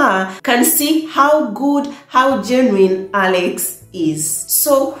from her can see how good, how genuine Alex is.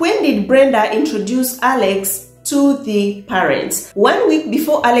 So when did Brenda introduce Alex to the parents. 1 week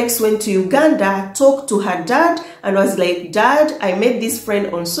before Alex went to Uganda, talked to her dad and was like, "Dad, I met this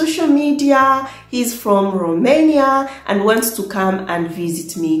friend on social media. He's from Romania and wants to come and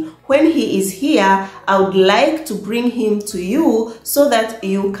visit me. When he is here, I would like to bring him to you so that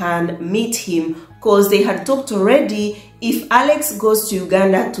you can meet him." Because they had talked already, if Alex goes to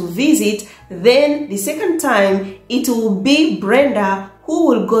Uganda to visit, then the second time it will be Brenda who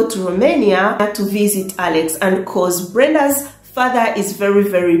will go to Romania to visit Alex. And because Brenda's father is very,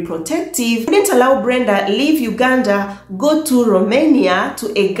 very protective, didn't allow Brenda leave Uganda, go to Romania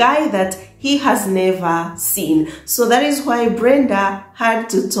to a guy that he has never seen. So that is why Brenda had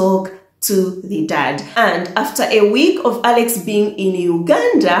to talk to the dad. And after a week of Alex being in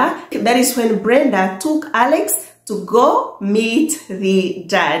Uganda, that is when Brenda took Alex to go meet the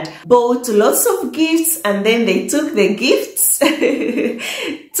dad, bought lots of gifts, and then they took the gifts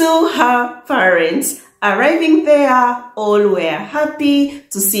to her parents. Arriving there, all were happy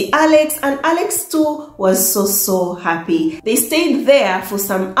to see Alex, and Alex too was so happy. They stayed there for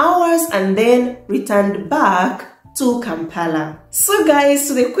some hours and then returned back to Kampala. So guys,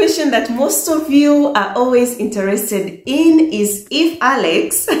 so the question that most of you are always interested in is if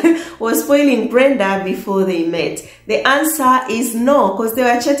Alex was spoiling Brenda before they met. The answer is no, because they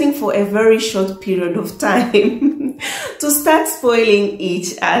were chatting for a very short period of time to start spoiling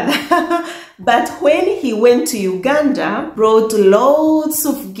each other. But when he went to Uganda, brought loads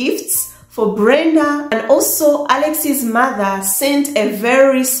of gifts for Brenda, and also Alex's mother sent a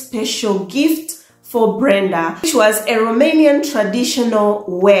very special gift for Brenda, which was a Romanian traditional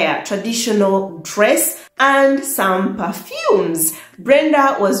wear, traditional dress, and some perfumes.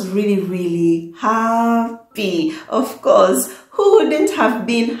 Brenda was really happy. Of course, who wouldn't have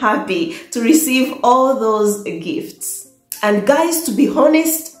been happy to receive all those gifts? And guys, to be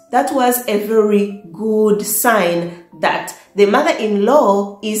honest, that was a very good sign that the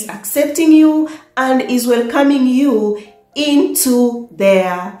mother-in-law is accepting you and is welcoming you into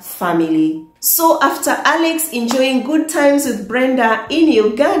their family. So after Alex enjoying good times with Brenda in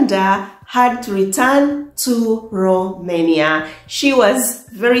Uganda, had to return to Romania. She was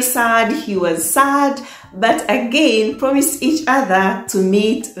very sad, he was sad, but again promised each other to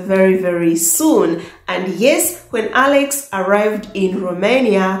meet very soon. And yes, when Alex arrived in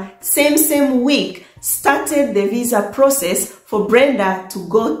Romania, same week, started the visa process for Brenda to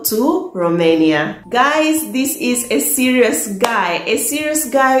go to Romania. Guys, this is a serious guy. A serious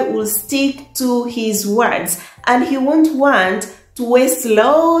guy will stick to his words, and he won't want to waste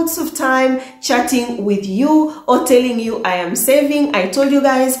loads of time chatting with you or telling you I am saving. I told you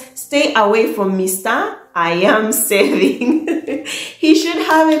guys, stay away from Mr. I am saving. He should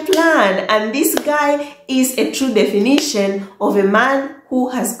have a plan, and this guy is a true definition of a man who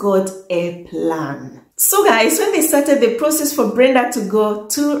has got a plan. So guys, when they started the process for Brenda to go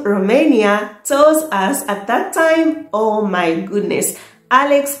to Romania, tells us at that time, oh my goodness,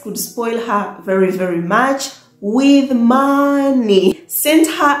 Alex could spoil her very much with money. Sent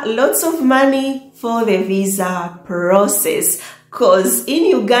her lots of money for the visa process. Because in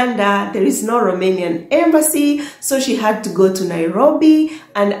Uganda, there is no Romanian embassy, so she had to go to Nairobi,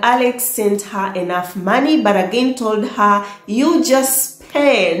 and Alex sent her enough money, but again told her, you just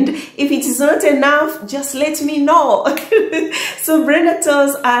spend. If it is not enough, just let me know. So Brenda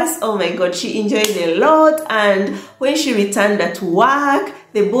tells us, oh my God, she enjoyed a lot, and when she returned at work,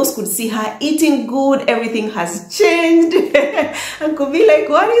 the boss could see her eating good, everything has changed, and could be like,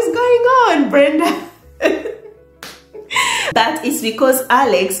 what is going on, Brenda? That is because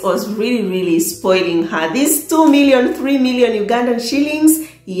Alex was really spoiling her. These 2 million, 3 million Ugandan shillings,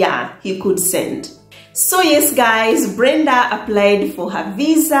 yeah, he could send. So yes guys, Brenda applied for her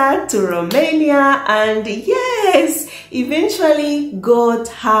visa to Romania, and yes, eventually got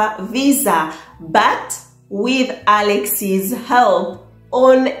her visa, but with Alex's help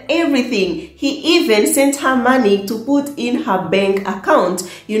on everything. He even sent her money to put in her bank account.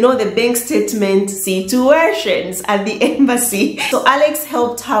 You know, the bank statement situations at the embassy. So Alex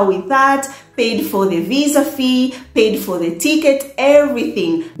helped her with that, paid for the visa fee, paid for the ticket,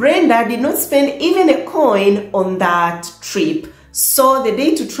 everything. Brenda did not spend even a coin on that trip. So the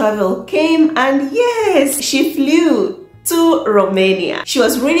day to travel came, and yes, she flew to Romania. She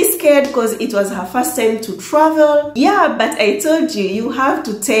was really scared because it was her first time to travel. Yeah, but I told you, you have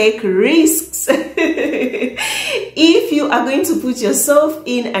to take risks if you are going to put yourself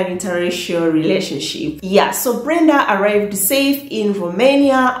in an interracial relationship. Yeah, so Brenda arrived safe in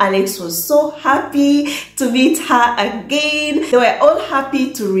Romania. Alex was so happy to meet her again. They were all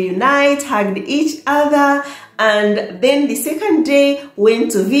happy to reunite, hugged each other, and then the second day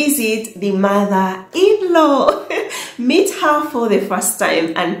went to visit the mother-in-law. Meet her for the first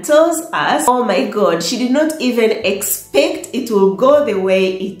time and tells us, oh my God, she did not even expect it will go the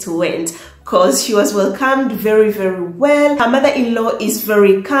way it went, because she was welcomed very, very well. Her mother-in-law is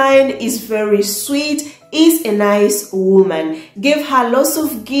very kind, is very sweet, is a nice woman. Gave her lots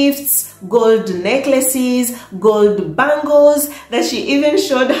of gifts, gold necklaces, gold bangles, that she even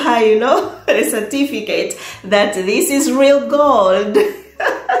showed her, you know, a certificate that this is real gold.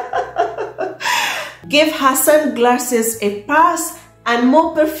 Gave her sunglasses, a purse, and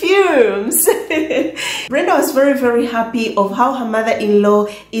more perfumes. Brenda was very, very happy of how her mother-in-law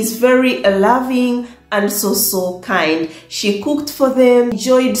is very loving and so kind. She cooked for them,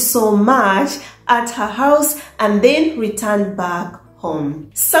 enjoyed so much at her house, and then returned back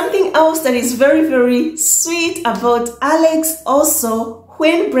home. Something else that is very, very sweet about Alex also,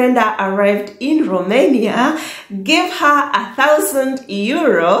 when Brenda arrived in Romania, gave her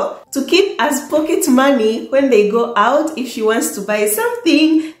 €1,000 to keep as pocket money when they go out. If she wants to buy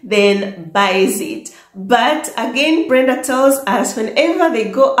something, then buys it. But again, Brenda tells us whenever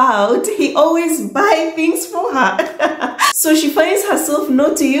they go out, he always buys things for her. So she finds herself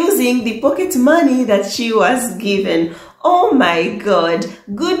not using the pocket money that she was given. Oh my God,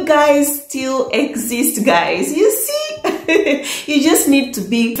 good guys still exist, guys. You see, you just need to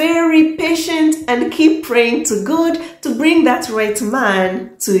be very patient and keep praying to God to bring that right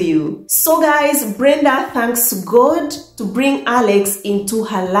man to you. So guys, Brenda thanks God to bring Alex into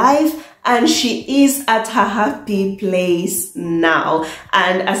her life, and she is at her happy place now.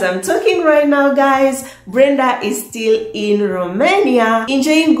 And as I'm talking right now, guys, Brenda is still in Romania,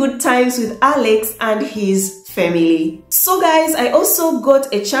 enjoying good times with Alex and his family. So guys, I also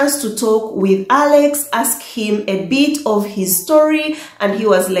got a chance to talk with Alex, ask him a bit of his story, and he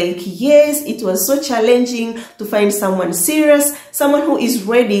was like, yes, it was so challenging to find someone serious, someone who is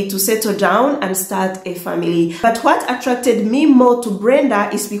ready to settle down and start a family. But what attracted me more to Brenda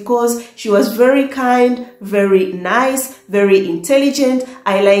is because she was very kind, very nice, very intelligent.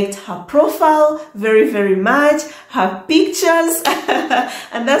 I liked her profile very, very much, her pictures,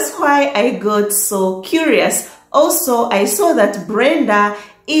 and that's why I got so curious. Also, I saw that Brenda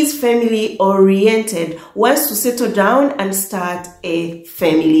is family oriented, wants to settle down and start a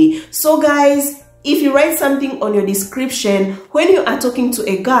family. So guys, if you write something on your description, when you are talking to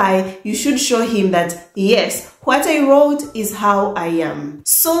a guy, you should show him that, yes, what I wrote is how I am.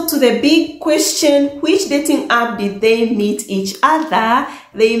 So to the big question, which dating app did they meet each other?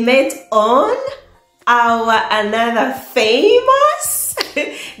 They met on our another famous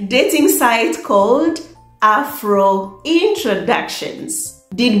dating site called Afro Introductions.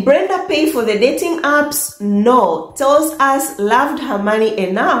 Did Brenda pay for the dating apps? No. Tells us loved her money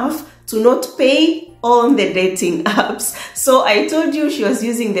enough to not pay on the dating apps. So I told you she was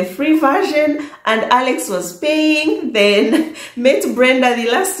using the free version and Alex was paying, then met Brenda the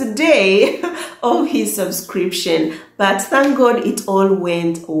last day of his subscription. But thank God it all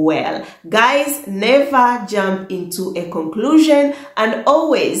went well. Guys, never jump into a conclusion and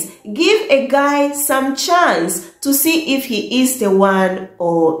always give a guy some chance to see if he is the one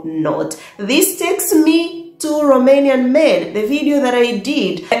or not. This takes me to Romanian men, the video that I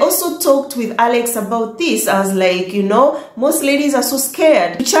did. I also talked with Alex about this. I was like, you know, most ladies are so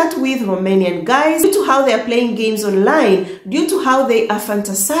scared to chat with Romanian guys due to how they are playing games online, due to how they are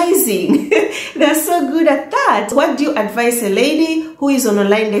fantasizing. They're so good at that. What do you advise a lady who is on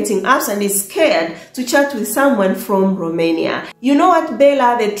online dating apps and is scared to chat with someone from Romania? You know what,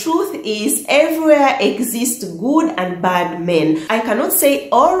 Bella? The truth is everywhere exists good and bad men. I cannot say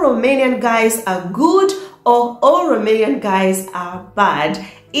all Romanian guys are good or all Romanian guys are bad.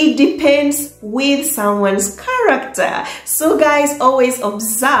 It depends with someone's character. So guys, always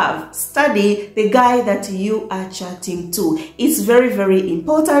observe, study the guy that you are chatting to. It's very, very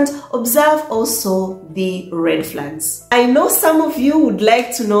important. Observe also the red flags. I know some of you would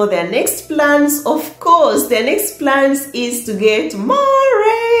like to know their next plans. Of course, their next plans is to get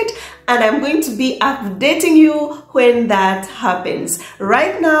married, and I'm going to be updating you when that happens.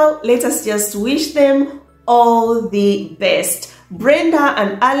 Right now, let us just wish them all the best. Brenda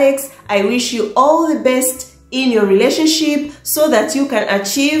and Alex, I wish you all the best in your relationship so that you can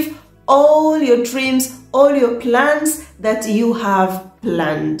achieve all your dreams, all your plans that you have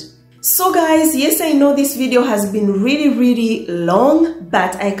planned. So guys, yes, I know this video has been really long,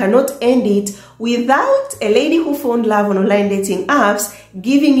 but I cannot end it without a lady who found love on online dating apps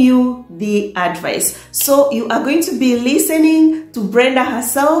giving you the advice. So you are going to be listening to Brenda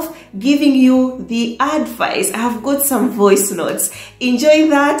herself giving you the advice. I have got some voice notes. Enjoy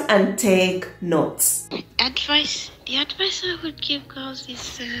that and take notes. The advice I would give girls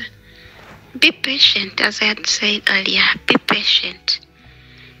is be patient. As I had said earlier, be patient.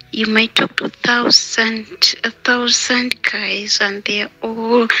 You might talk to a thousand guys, and they're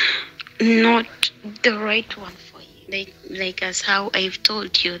all not the right one for you. Like as how I've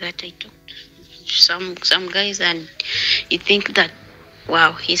told you that I talked to some guys, and you think that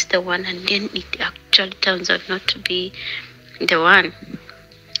wow, he's the one, and then it actually turns out not to be the one.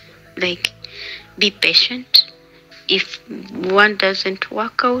 Like, be patient. If one doesn't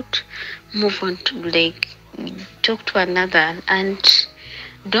work out, move on to talk to another, and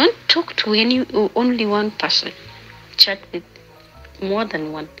don't talk to only one person. Chat with more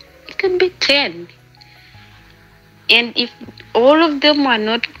than one. It can be 10. And if all of them are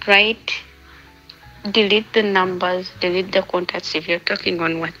not right, delete the numbers, delete the contacts if you're talking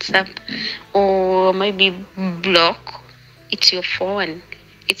on WhatsApp, or maybe block. It's your phone.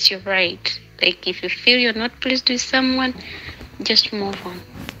 It's your right. Like, if you feel you're not pleased with someone, just move on.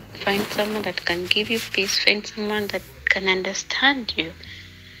 Find someone that can give you peace. Find someone that can understand you.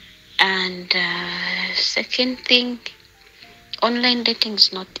 And second thing, online dating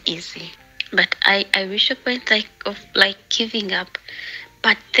is not easy. But I reached a point of giving up.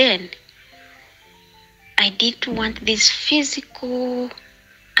 But then I did want this physical.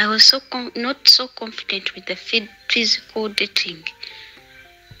 I was not so confident with the physical dating.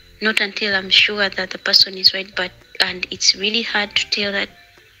 Not until I'm sure that the person is right. And it's really hard to tell that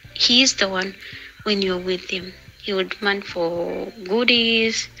he is the one when you're with him. He would demand for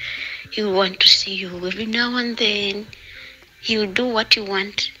goodies. He will want to see you every now and then. He will do what you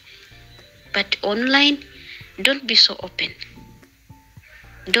want. But online, don't be so open.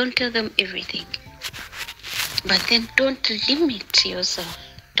 Don't tell them everything. But then don't limit yourself.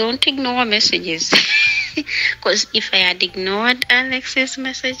 Don't ignore messages. Because if I had ignored Alex's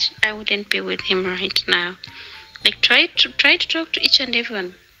message, I wouldn't be with him right now. Like, try to talk to each and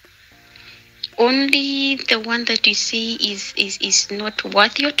everyone. Only the one that you see is not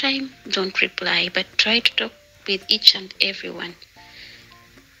worth your time, don't reply. But try to talk with each and everyone.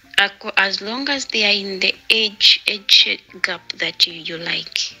 As long as they are in the age gap that you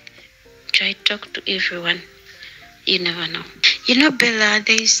like. Try to talk to everyone. You never know. You know, Bella,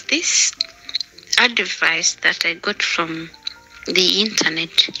 there is this advice that I got from the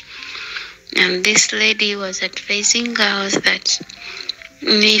internet. And this lady was advising girls that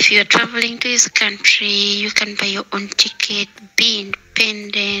if you're traveling to his country, you can buy your own ticket, be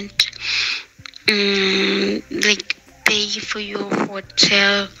independent, pay for your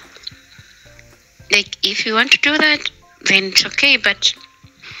hotel. Like, if you want to do that, then it's okay. But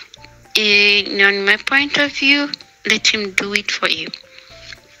on my point of view, let him do it for you.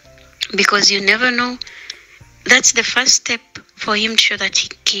 Because you never know. That's the first step for him to show that he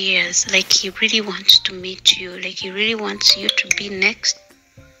cares. Like, he really wants to meet you. Like, he really wants you to be next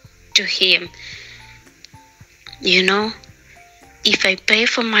to him. You know, if I pay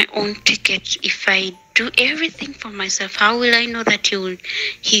for my own ticket, if I do everything for myself, how will I know that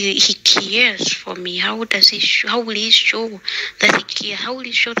he cares for me? How will he show that he cares? How will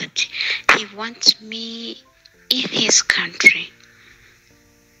he show that he wants me in his country?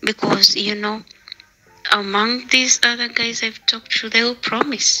 Because, you know, among these other guys I've talked to, they will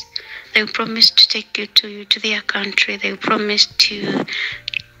promise. They will promise to take you to their country. They will promise to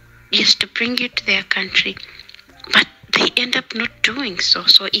bring you to their country. But they end up not doing so.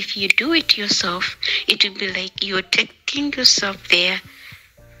 So if you do it yourself, it will be like you're taking yourself there,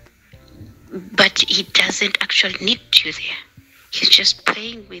 but he doesn't actually need you there. He's just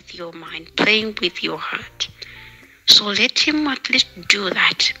playing with your mind, playing with your heart. So let him at least do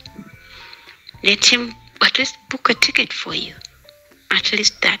that. Let him at least book a ticket for you. At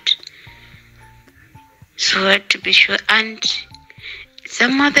least that. So to be sure. And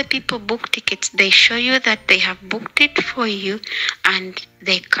some other people book tickets. They show you that they have booked it for you and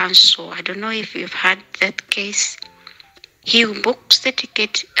they cancel. I don't know if you've had that case. He books the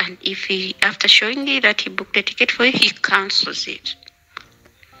ticket, and if after showing you that he booked the ticket for you, he cancels it.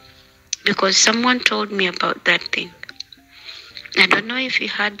 Because someone told me about that thing. I don't know if you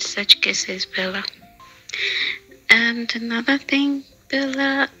had such cases, Bella. And another thing,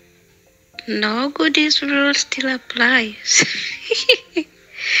 Bella, no goodies rule still applies.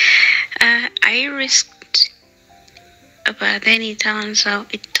 I risked but then it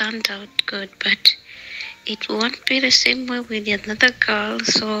turned out good, but it won't be the same way with the other girl,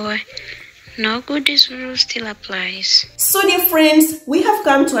 so no goodies rule still applies. So dear friends, we have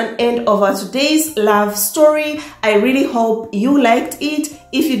come to an end of our today's love story. I really hope you liked it.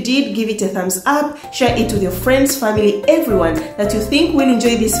 If you did, give it a thumbs up, share it with your friends, family, everyone that you think will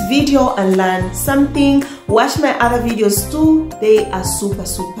enjoy this video and learn something. Watch my other videos too, they are super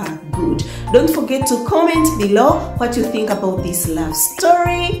good. Don't forget to comment below what you think about this love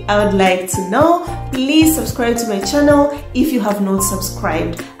story. I would like to know. Please subscribe to my channel if you have not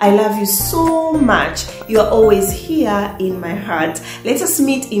subscribed. I love you so much. You are always here in my heart. Let us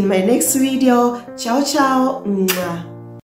meet in my next video. Ciao ciao. Mwah.